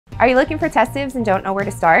Are you looking for test sieves and don't know where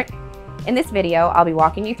to start? In this video, I'll be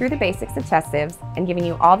walking you through the basics of test sieves and giving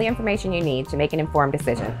you all the information you need to make an informed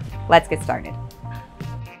decision. Let's get started.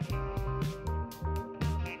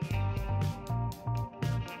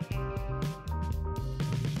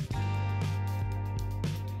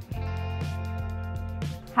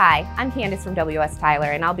 Hi, I'm Candace from W.S.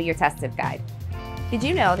 Tyler, and I'll be your test sieve guide. Did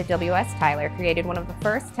you know that W.S. Tyler created one of the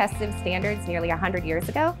first test sieve standards nearly 100 years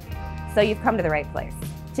ago? So you've come to the right place.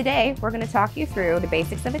 Today, we're going to talk you through the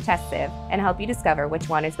basics of a test sieve and help you discover which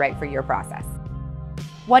one is right for your process.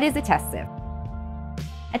 What is a test sieve?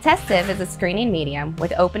 A test sieve is a screening medium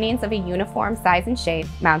with openings of a uniform size and shape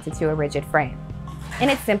mounted to a rigid frame. In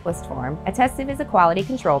its simplest form, a test sieve is a quality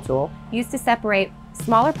control tool used to separate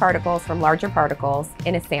smaller particles from larger particles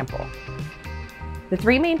in a sample. The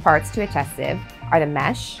three main parts to a test sieve are the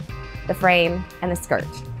mesh, the frame, and the skirt.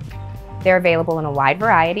 They're available in a wide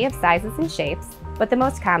variety of sizes and shapes, but the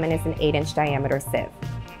most common is an 8-inch diameter sieve.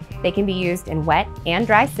 They can be used in wet and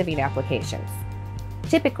dry sieving applications.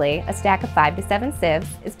 Typically, a stack of 5 to 7 sieves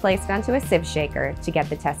is placed onto a sieve shaker to get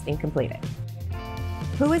the testing completed.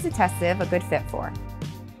 Who is a test sieve a good fit for?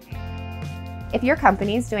 If your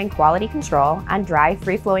company is doing quality control on dry,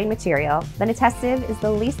 free-flowing material, then a test sieve is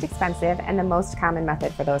the least expensive and the most common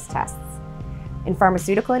method for those tests. In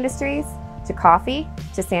pharmaceutical industries, to coffee,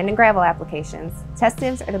 to sand and gravel applications, test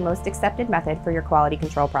sieves are the most accepted method for your quality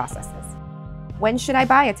control processes. When should I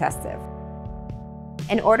buy a test sieve?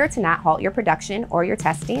 In order to not halt your production or your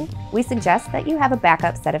testing, we suggest that you have a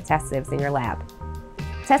backup set of test sieves in your lab.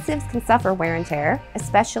 Test sieves can suffer wear and tear,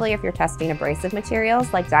 especially if you're testing abrasive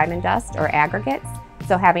materials like diamond dust or aggregates,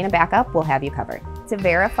 so having a backup will have you covered. To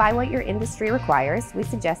verify what your industry requires, we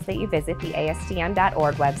suggest that you visit the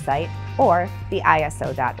ASTM.org website or the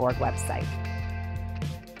ISO.org website.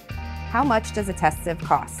 How much does a test sieve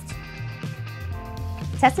cost?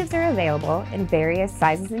 Test sieves are available in various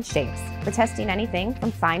sizes and shapes for testing anything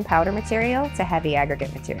from fine powder material to heavy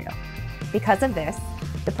aggregate material. Because of this,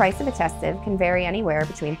 the price of a test sieve can vary anywhere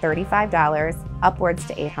between $35 upwards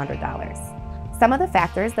to $800. Some of the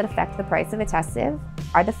factors that affect the price of a test sieve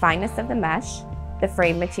are the fineness of the mesh, the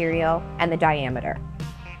frame material, and the diameter.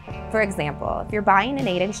 For example, if you're buying an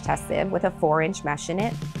 8-inch test sieve with a 4-inch mesh in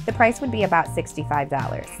it, the price would be about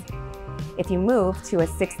 $65. If you move to a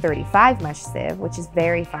 635 mesh sieve, which is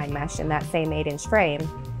very fine mesh in that same 8-inch frame,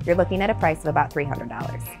 you're looking at a price of about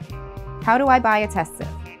 $300. How do I buy a test sieve?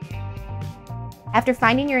 After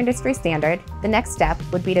finding your industry standard, the next step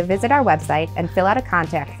would be to visit our website and fill out a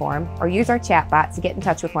contact form or use our chatbot to get in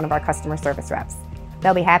touch with one of our customer service reps.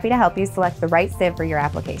 They'll be happy to help you select the right sieve for your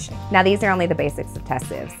application. Now, these are only the basics of test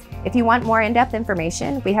sieves. If you want more in-depth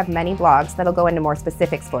information, we have many blogs that'll go into more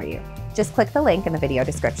specifics for you. Just click the link in the video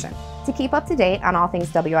description. To keep up to date on all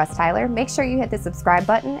things W.S. Tyler, make sure you hit the subscribe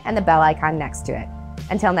button and the bell icon next to it.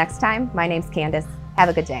 Until next time, my name's Candace. Have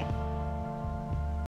a good day.